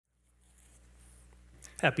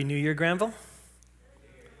Happy New Year, Granville.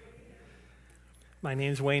 My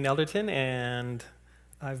name's Wayne Elderton, and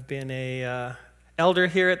I've been a elder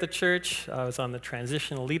here at the church. I was on the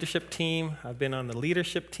transitional leadership team. I've been on the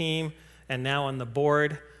leadership team, and now on the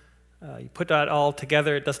board. You put that all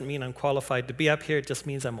together, it doesn't mean I'm qualified to be up here. It just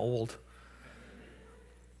means I'm old.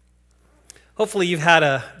 Hopefully you've had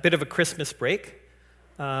a bit of a Christmas break.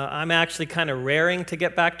 I'm actually kind of raring to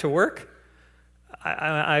get back to work.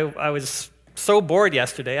 I was so bored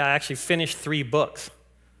yesterday, I actually finished 3 books.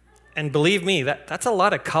 And believe me, that's a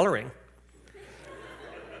lot of coloring.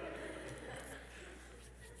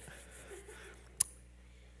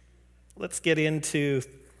 Let's get into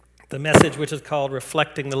the message, which is called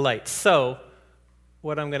Reflecting the Light. So,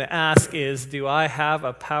 what I'm going to ask is, do I have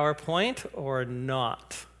a PowerPoint or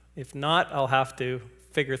not? If not, I'll have to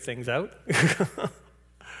figure things out.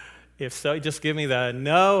 If so, just give me the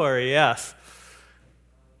no or yes.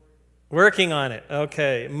 Working on it.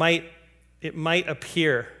 Okay. It might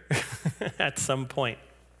appear at some point.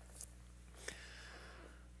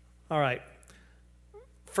 All right.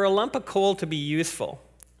 For a lump of coal to be useful,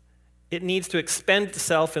 it needs to expend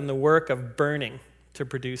itself in the work of burning to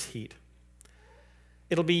produce heat.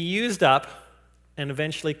 It'll be used up and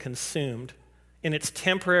eventually consumed in its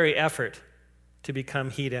temporary effort to become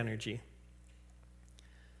heat energy.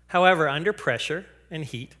 However, under pressure and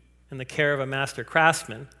heat and the care of a master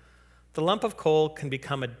craftsman, the lump of coal can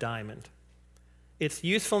become a diamond. Its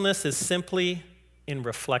usefulness is simply in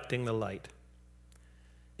reflecting the light.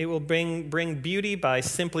 It will bring beauty by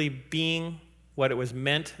simply being what it was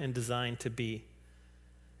meant and designed to be.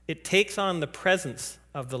 It takes on the presence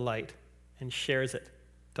of the light and shares it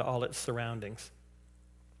to all its surroundings.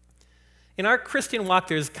 In our Christian walk,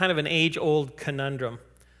 there's kind of an age-old conundrum.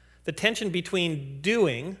 The tension between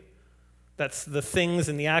doing, that's the things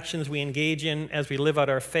and the actions we engage in as we live out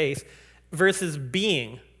our faith, versus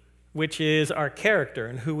being, which is our character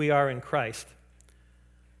and who we are in Christ.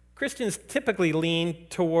 Christians typically lean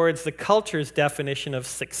towards the culture's definition of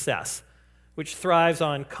success, which thrives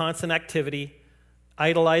on constant activity,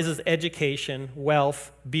 idolizes education,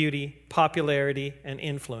 wealth, beauty, popularity, and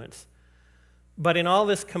influence. But in all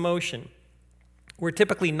this commotion, we're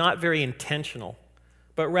typically not very intentional,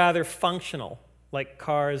 but rather functional, like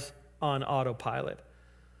cars on autopilot.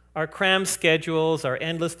 Our crammed schedules, our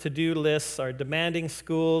endless to-do lists, our demanding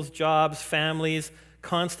schools, jobs, families,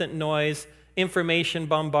 constant noise, information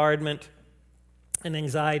bombardment, and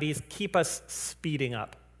anxieties keep us speeding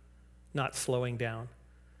up, not slowing down.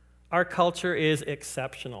 Our culture is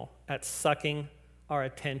exceptional at sucking our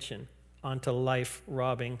attention onto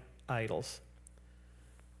life-robbing idols.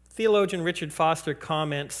 Theologian Richard Foster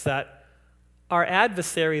comments that our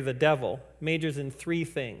adversary, the devil, majors in 3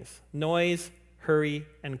 things: noise, hurry,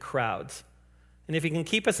 and crowds. And if he can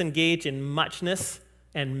keep us engaged in muchness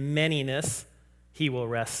and manyness, he will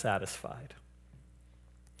rest satisfied.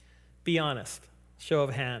 Be honest. Show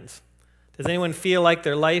of hands. Does anyone feel like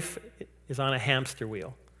their life is on a hamster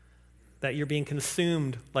wheel? That you're being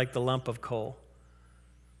consumed like the lump of coal?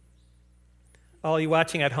 All you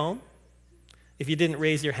watching at home, if you didn't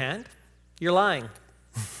raise your hand, you're lying.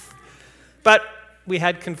 But we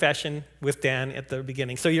had confession with Dan at the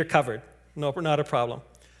beginning, so you're covered. No, not a problem.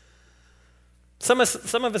 Some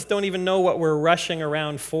of us don't even know what we're rushing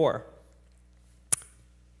around for.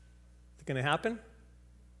 Is it going to happen?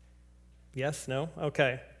 Yes? No?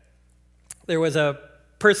 Okay. There was a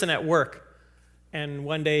person at work, and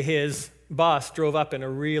one day his boss drove up in a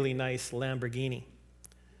really nice Lamborghini.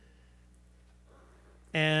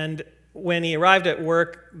 And when he arrived at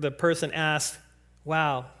work, the person asked,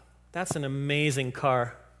 "Wow, that's an amazing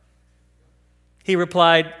car." He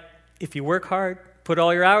replied, "If you work hard, put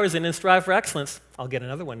all your hours in and strive for excellence, I'll get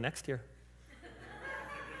another one next year."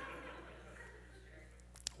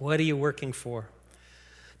 What are you working for?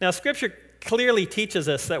 Now, Scripture clearly teaches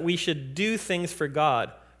us that we should do things for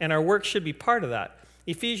God, and our work should be part of that.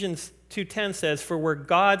 Ephesians 2:10 says, "For we're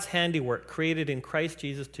God's handiwork, created in Christ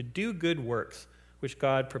Jesus to do good works, which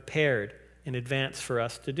God prepared in advance for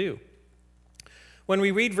us to do." When we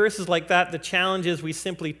read verses like that, the challenge is we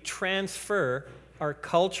simply transfer our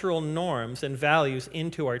cultural norms and values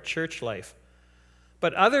into our church life.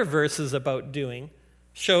 But other verses about doing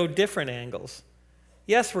show different angles.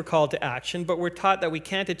 Yes, we're called to action, but we're taught that we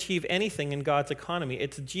can't achieve anything in God's economy.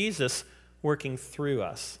 It's Jesus working through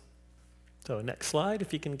us. So next slide,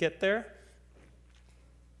 if you can get there.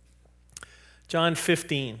 John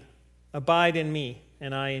 15, "Abide in me,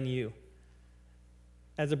 and I in you.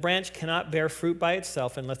 As a branch cannot bear fruit by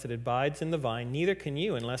itself unless it abides in the vine, neither can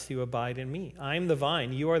you unless you abide in me. I am the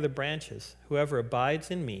vine, you are the branches. Whoever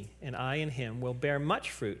abides in me, and I in him, will bear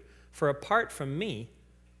much fruit, for apart from me,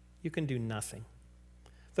 you can do nothing.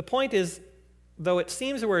 The point is, though it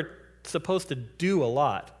seems we're supposed to do a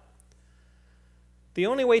lot, the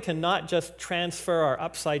only way to not just transfer our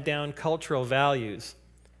upside-down cultural values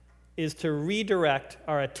is to redirect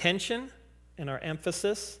our attention and our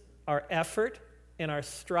emphasis, our effort and our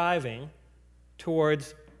striving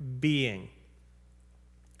towards being.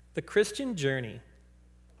 The Christian journey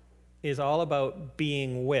is all about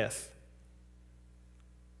being with,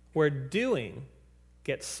 where doing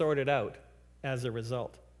gets sorted out as a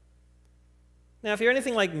result. Now, if you're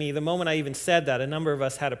anything like me, the moment I even said that, a number of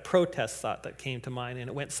us had a protest thought that came to mind, and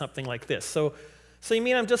it went something like this. So you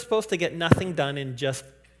mean I'm just supposed to get nothing done and just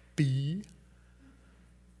be?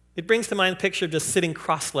 It brings to mind the picture of just sitting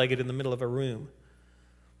cross-legged in the middle of a room.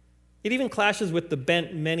 It even clashes with the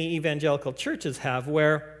bent many evangelical churches have,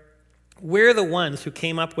 where we're the ones who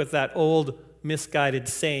came up with that old misguided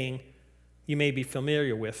saying you may be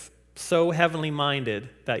familiar with, so heavenly minded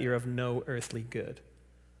that you're of no earthly good.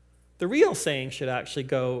 The real saying should actually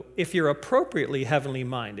go, if you're appropriately heavenly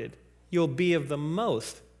minded, you'll be of the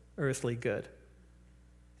most earthly good.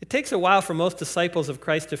 It takes a while for most disciples of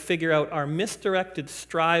Christ to figure out our misdirected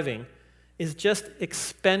striving is just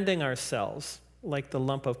expending ourselves like the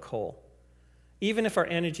lump of coal, even if our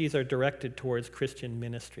energies are directed towards Christian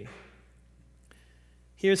ministry.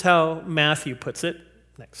 Here's how Matthew puts it,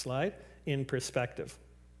 next slide, in perspective.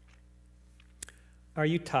 Are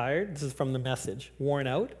you tired? This is from the Message. Worn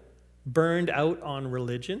out? Burned out on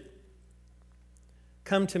religion?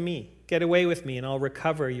 Come to me, get away with me, and I'll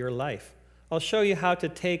recover your life. I'll show you how to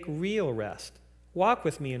take real rest. Walk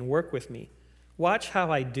with me and work with me. Watch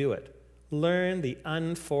how I do it. Learn the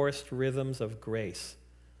unforced rhythms of grace.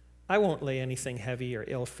 I won't lay anything heavy or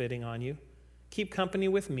ill-fitting on you. Keep company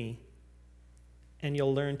with me, and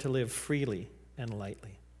you'll learn to live freely and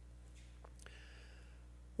lightly.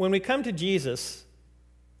 When we come to Jesus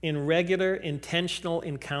in regular, intentional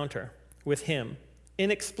encounter with him,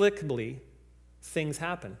 inexplicably, things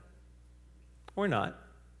happen. Or not.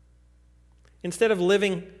 Instead of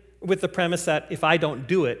living with the premise that if I don't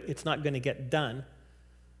do it, it's not going to get done,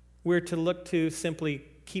 we're to look to simply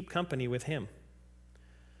keep company with him.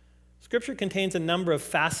 Scripture contains a number of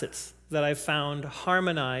facets that I've found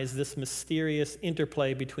harmonize this mysterious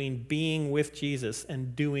interplay between being with Jesus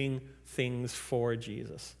and doing things for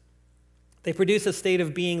Jesus. They produce a state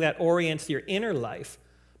of being that orients your inner life,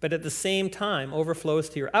 but at the same time overflows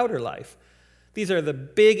to your outer life. These are the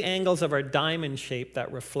big angles of our diamond shape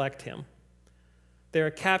that reflect him. They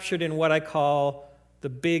are captured in what I call the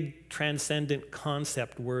big transcendent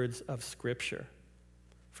concept words of Scripture.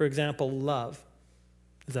 For example, love.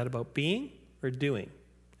 Is that about being or doing?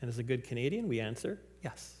 And as a good Canadian, we answer,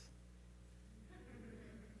 yes.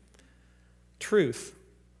 Truth,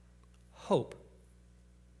 hope,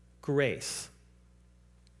 grace.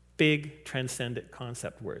 Big transcendent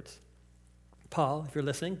concept words. Paul, if you're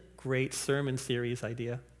listening, great sermon series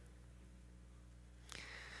idea.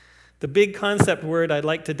 The big concept word I'd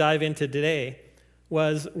like to dive into today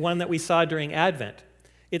was one that we saw during Advent.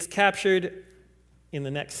 It's captured in the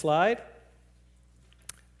next slide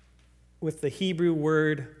with the Hebrew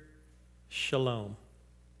word shalom.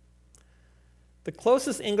 The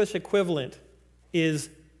closest English equivalent is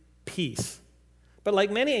peace. But like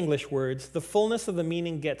many English words, the fullness of the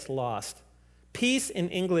meaning gets lost. Peace in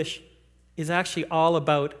English is actually all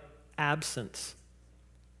about absence.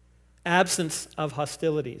 Absence of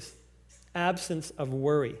hostilities, absence of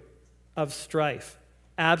worry, of strife,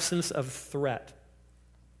 absence of threat.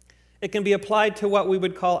 It can be applied to what we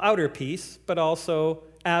would call outer peace, but also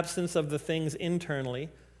absence of the things internally,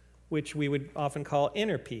 which we would often call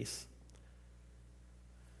inner peace.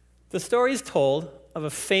 The story is told of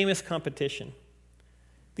a famous competition.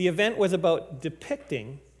 The event was about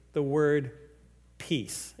depicting the word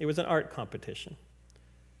peace. It was an art competition.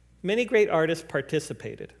 Many great artists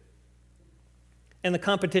participated, and the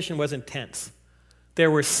competition was intense.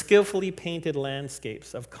 There were skillfully painted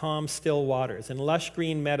landscapes of calm, still waters and lush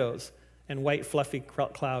green meadows and white, fluffy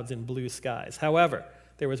clouds and blue skies. However,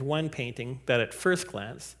 there was one painting that at first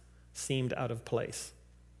glance seemed out of place.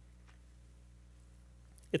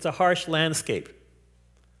 It's a harsh landscape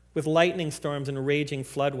with lightning storms and raging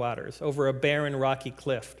floodwaters over a barren rocky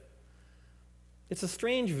cliff. It's a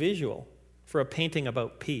strange visual for a painting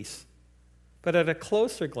about peace, but at a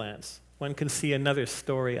closer glance, one can see another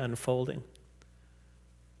story unfolding.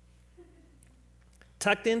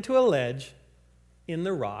 Tucked into a ledge in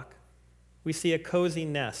the rock, we see a cozy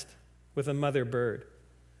nest with a mother bird.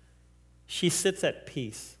 She sits at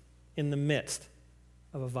peace in the midst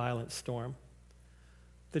of a violent storm.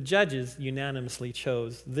 The judges unanimously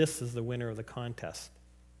chose this as the winner of the contest.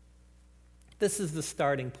 This is the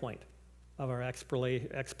starting point of our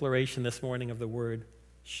exploration this morning of the word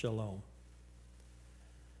shalom.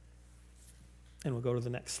 And we'll go to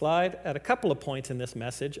the next slide. At a couple of points in this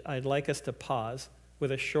message, I'd like us to pause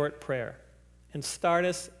with a short prayer and start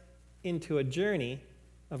us into a journey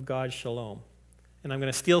of God's shalom. And I'm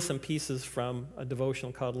going to steal some pieces from a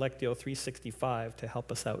devotional called Lectio 365 to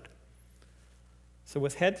help us out. So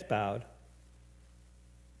with heads bowed,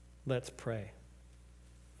 let's pray.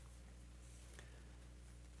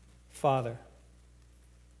 Father,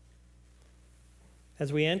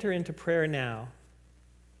 as we enter into prayer now,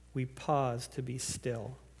 we pause to be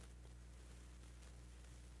still,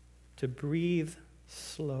 to breathe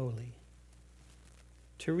slowly,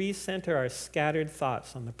 to recenter our scattered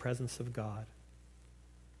thoughts on the presence of God.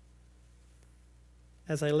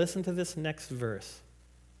 As I listen to this next verse,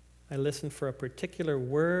 I listen for a particular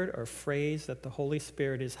word or phrase that the Holy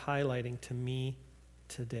Spirit is highlighting to me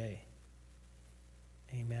today.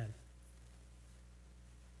 Amen.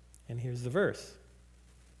 And here's the verse.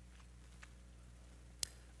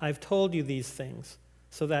 I've told you these things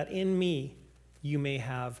so that in me you may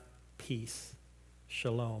have peace,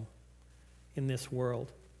 shalom. In this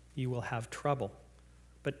world you will have trouble,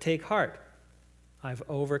 but take heart, I've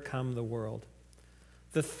overcome the world.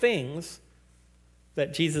 The things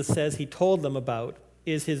that Jesus says he told them about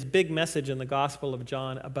is his big message in the Gospel of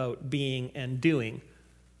John about being and doing,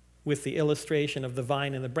 with the illustration of the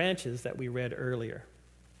vine and the branches that we read earlier.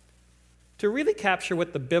 To really capture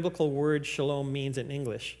what the biblical word shalom means in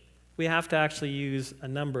English, we have to actually use a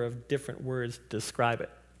number of different words to describe it.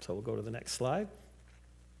 So we'll go to the next slide.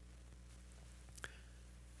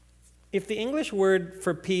 If the English word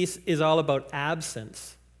for peace is all about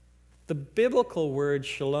absence, the biblical word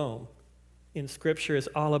shalom in Scripture is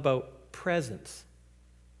all about presence.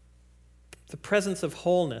 The presence of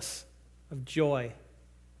wholeness, of joy,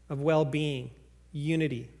 of well-being,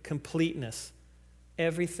 unity, completeness,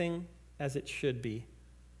 everything as it should be,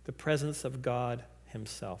 the presence of God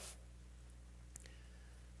himself.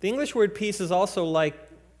 The English word peace is also like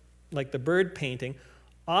the bird painting,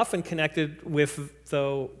 often connected with,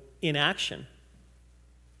 though, inaction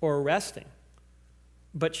or resting.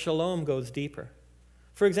 But shalom goes deeper.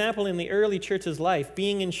 For example, in the early church's life,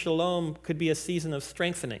 being in shalom could be a season of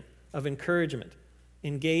strengthening, of encouragement,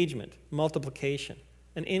 engagement, multiplication,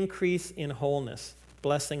 an increase in wholeness,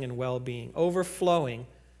 blessing, and well-being, overflowing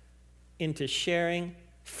into sharing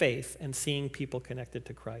faith and seeing people connected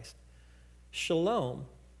to Christ. Shalom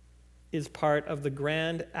is part of the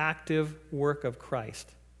grand active work of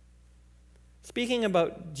Christ. Speaking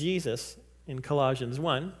about Jesus in Colossians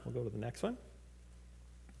 1, we'll go to the next one.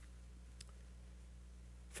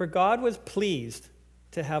 For God was pleased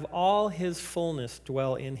to have all his fullness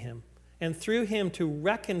dwell in him, and through him to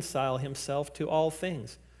reconcile himself to all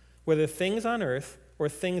things, whether things on earth or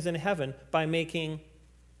things in heaven, by making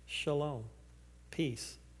shalom,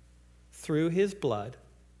 peace, through his blood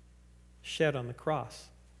shed on the cross.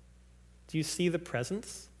 Do you see the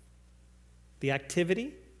presence? The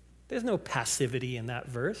activity? There's no passivity in that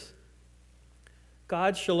verse.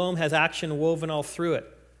 God's shalom has action woven all through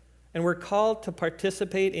it. And we're called to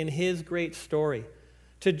participate in his great story,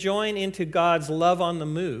 to join into God's love on the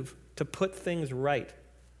move, to put things right,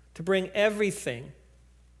 to bring everything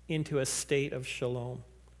into a state of shalom.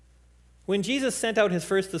 When Jesus sent out his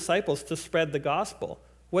first disciples to spread the gospel,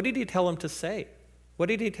 what did he tell them to say? What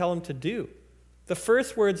did he tell them to do? The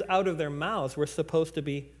first words out of their mouths were supposed to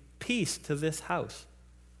be, peace to this house.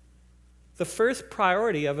 The first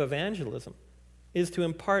priority of evangelism is to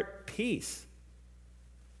impart peace.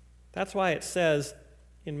 That's why it says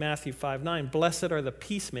in Matthew 5:9, blessed are the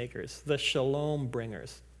peacemakers, the shalom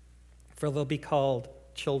bringers, for they'll be called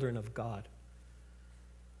children of God.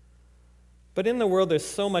 But in the world, there's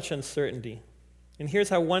so much uncertainty. And here's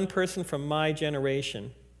how one person from my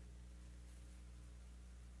generation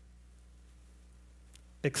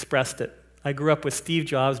expressed it. I grew up with Steve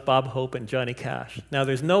Jobs, Bob Hope, and Johnny Cash. Now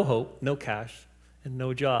there's no hope, no cash, and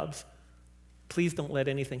no jobs. Please don't let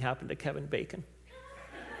anything happen to Kevin Bacon.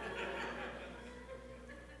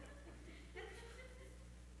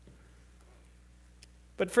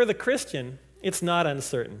 But for the Christian, it's not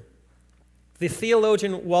uncertain. The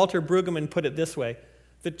theologian Walter Brueggemann put it this way: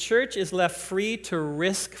 the church is left free to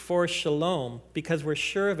risk for shalom because we're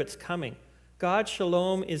sure of its coming. God's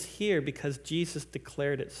shalom is here because Jesus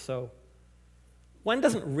declared it so. One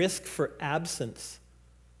doesn't risk for absence.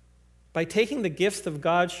 By taking the gifts of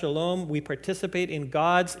God's shalom, we participate in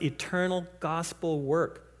God's eternal gospel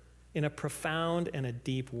work in a profound and a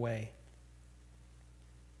deep way.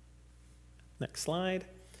 Next slide.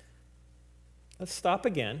 Let's stop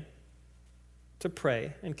again to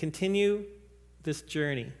pray and continue this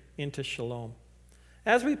journey into shalom.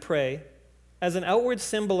 As we pray, as an outward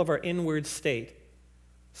symbol of our inward state,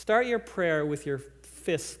 start your prayer with your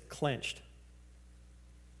fists clenched.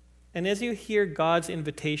 And as you hear God's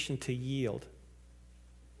invitation to yield,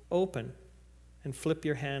 open and flip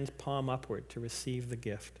your hands palm upward to receive the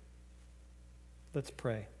gift. Let's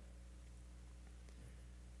pray.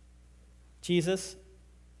 Jesus,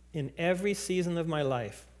 in every season of my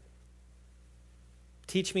life,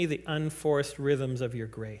 teach me the unforced rhythms of your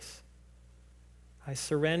grace. I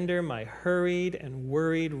surrender my hurried and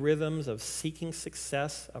worried rhythms of seeking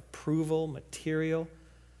success, approval, material.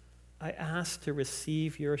 I ask to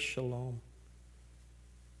receive your shalom.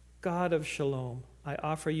 God of shalom, I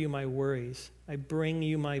offer you my worries. I bring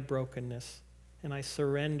you my brokenness, and I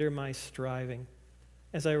surrender my striving.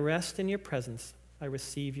 As I rest in your presence, I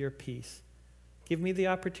receive your peace. Give me the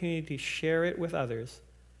opportunity to share it with others.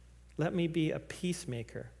 Let me be a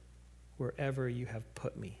peacemaker wherever you have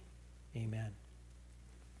put me. Amen.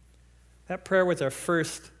 That prayer was our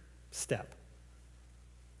first step.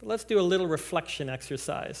 But let's do a little reflection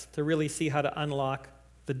exercise to really see how to unlock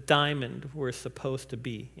the diamond we're supposed to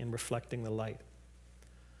be in reflecting the light.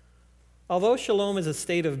 Although shalom is a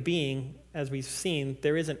state of being, as we've seen,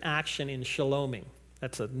 there is an action in shaloming.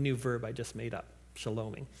 That's a new verb I just made up,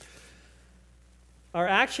 shaloming. Our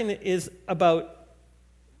action is about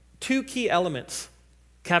two key elements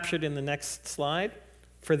captured in the next slide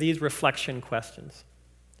for these reflection questions.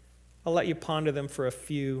 I'll let you ponder them for a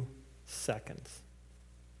few seconds.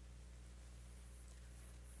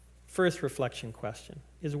 First reflection question: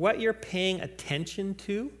 is what you're paying attention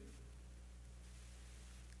to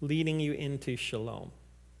leading you into shalom?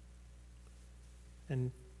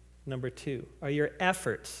 And number two, are your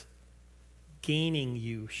efforts gaining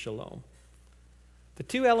you shalom? The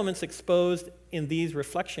two elements exposed in these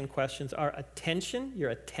reflection questions are attention,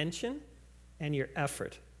 and your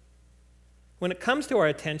effort. When it comes to our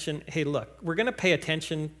attention, hey, look, we're going to pay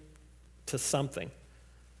attention to something.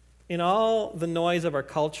 In all the noise of our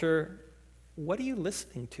culture, what are you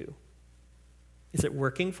listening to? Is it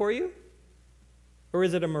working for you? Or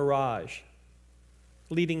is it a mirage,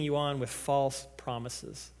 leading you on with false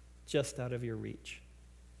promises just out of your reach?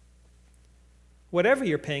 Whatever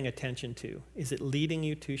you're paying attention to, is it leading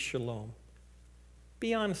you to shalom?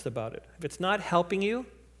 Be honest about it. If it's not helping you,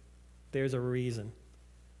 there's a reason.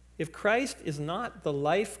 If Christ is not the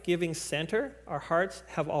life-giving center, our hearts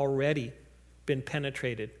have already been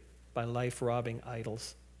penetrated by life-robbing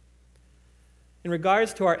idols. In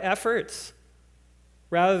regards to our efforts,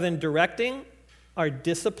 rather than directing our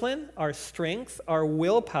discipline, our strength, our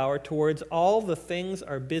willpower towards all the things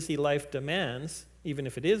our busy life demands, even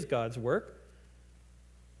if it is God's work,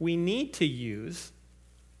 we need to use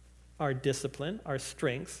our discipline, our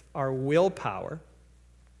strength, our willpower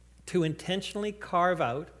to intentionally carve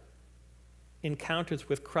out encounters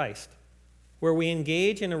with Christ, where we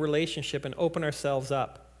engage in a relationship and open ourselves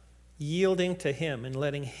up, yielding to Him and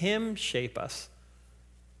letting Him shape us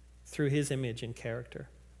through His image and character.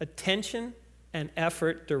 Attention and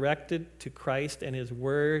effort directed to Christ and His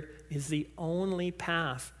Word is the only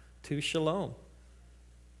path to shalom.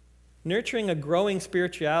 Nurturing a growing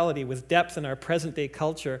spirituality with depth in our present-day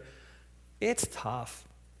culture, it's tough.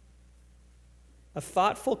 A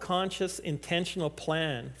thoughtful, conscious, intentional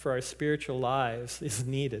plan for our spiritual lives is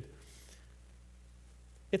needed.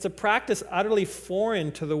 It's a practice utterly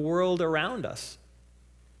foreign to the world around us,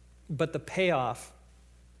 but the payoff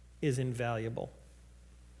is invaluable.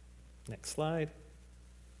 Next slide.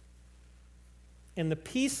 And the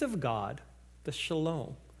peace of God, the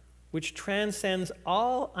shalom, which transcends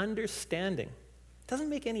all understanding, doesn't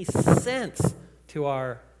make any sense to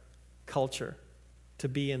our culture to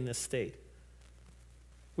be in this state,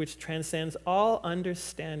 which transcends all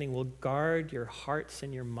understanding, will guard your hearts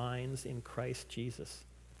and your minds in Christ Jesus.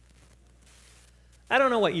 I don't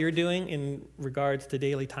know what you're doing in regards to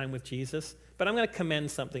daily time with Jesus, but I'm going to commend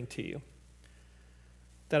something to you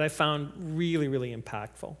that I found really, really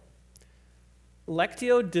impactful.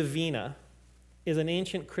 Lectio Divina is an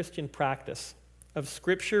ancient Christian practice of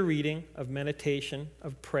scripture reading, of meditation,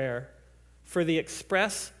 of prayer, for the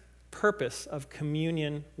express purpose of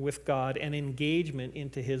communion with God and engagement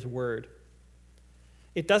into His Word.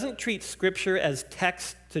 It doesn't treat Scripture as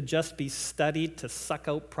text to just be studied to suck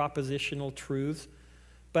out propositional truths,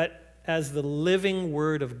 but as the living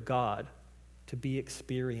Word of God to be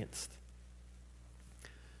experienced.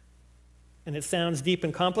 And it sounds deep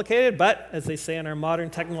and complicated, but as they say in our modern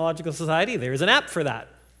technological society, there's an app for that.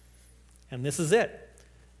 And this is it.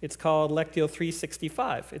 It's called Lectio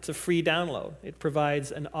 365. It's a free download. It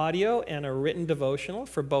provides an audio and a written devotional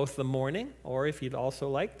for both the morning, or if you'd also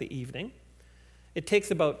like, the evening. It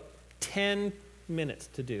takes about 10 minutes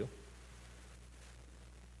to do.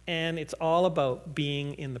 And it's all about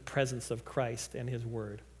being in the presence of Christ and his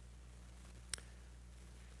word.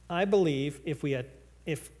 I believe if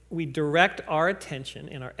we direct our attention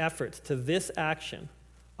and our efforts to this action,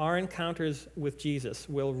 our encounters with Jesus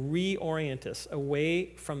will reorient us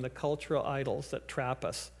away from the cultural idols that trap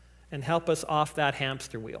us and help us off that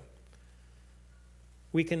hamster wheel.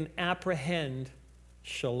 We can apprehend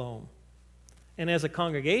shalom. And as a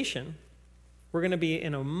congregation, we're going to be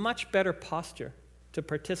in a much better posture to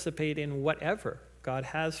participate in whatever God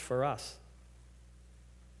has for us.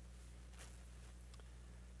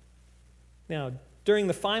 Now, during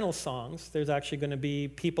the final songs, there's actually going to be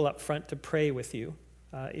people up front to pray with you,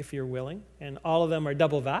 if you're willing. And all of them are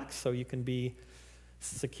double vax, so you can be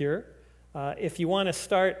secure. If you want to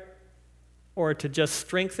start or to just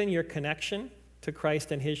strengthen your connection to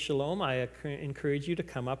Christ and his shalom, I encourage you to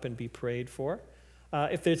come up and be prayed for.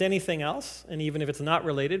 If there's anything else, and even if it's not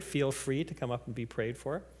related, feel free to come up and be prayed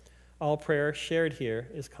for. All prayer shared here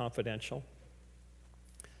is confidential.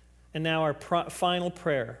 And now our final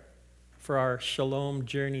prayer for our shalom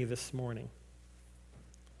journey this morning.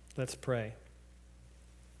 Let's pray.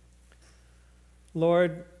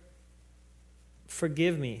 Lord,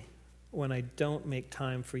 forgive me when I don't make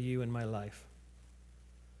time for you in my life,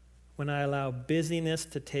 when I allow busyness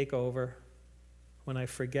to take over, when I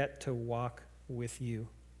forget to walk with you.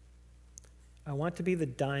 I want to be the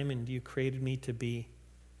diamond you created me to be,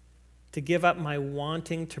 to give up my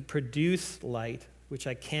wanting to produce light, which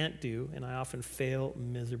I can't do and I often fail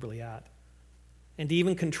miserably at, and to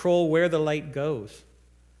even control where the light goes.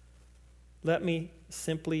 Let me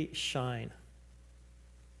simply shine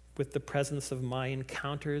with the presence of my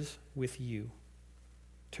encounters with you,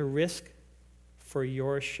 to risk for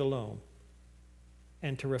your shalom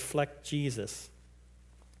and to reflect Jesus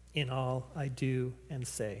in all I do and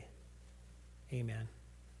say. Amen.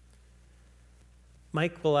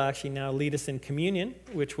 Mike will actually now lead us in communion,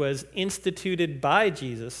 which was instituted by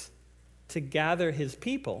Jesus to gather his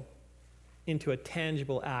people into a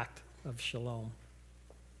tangible act of shalom.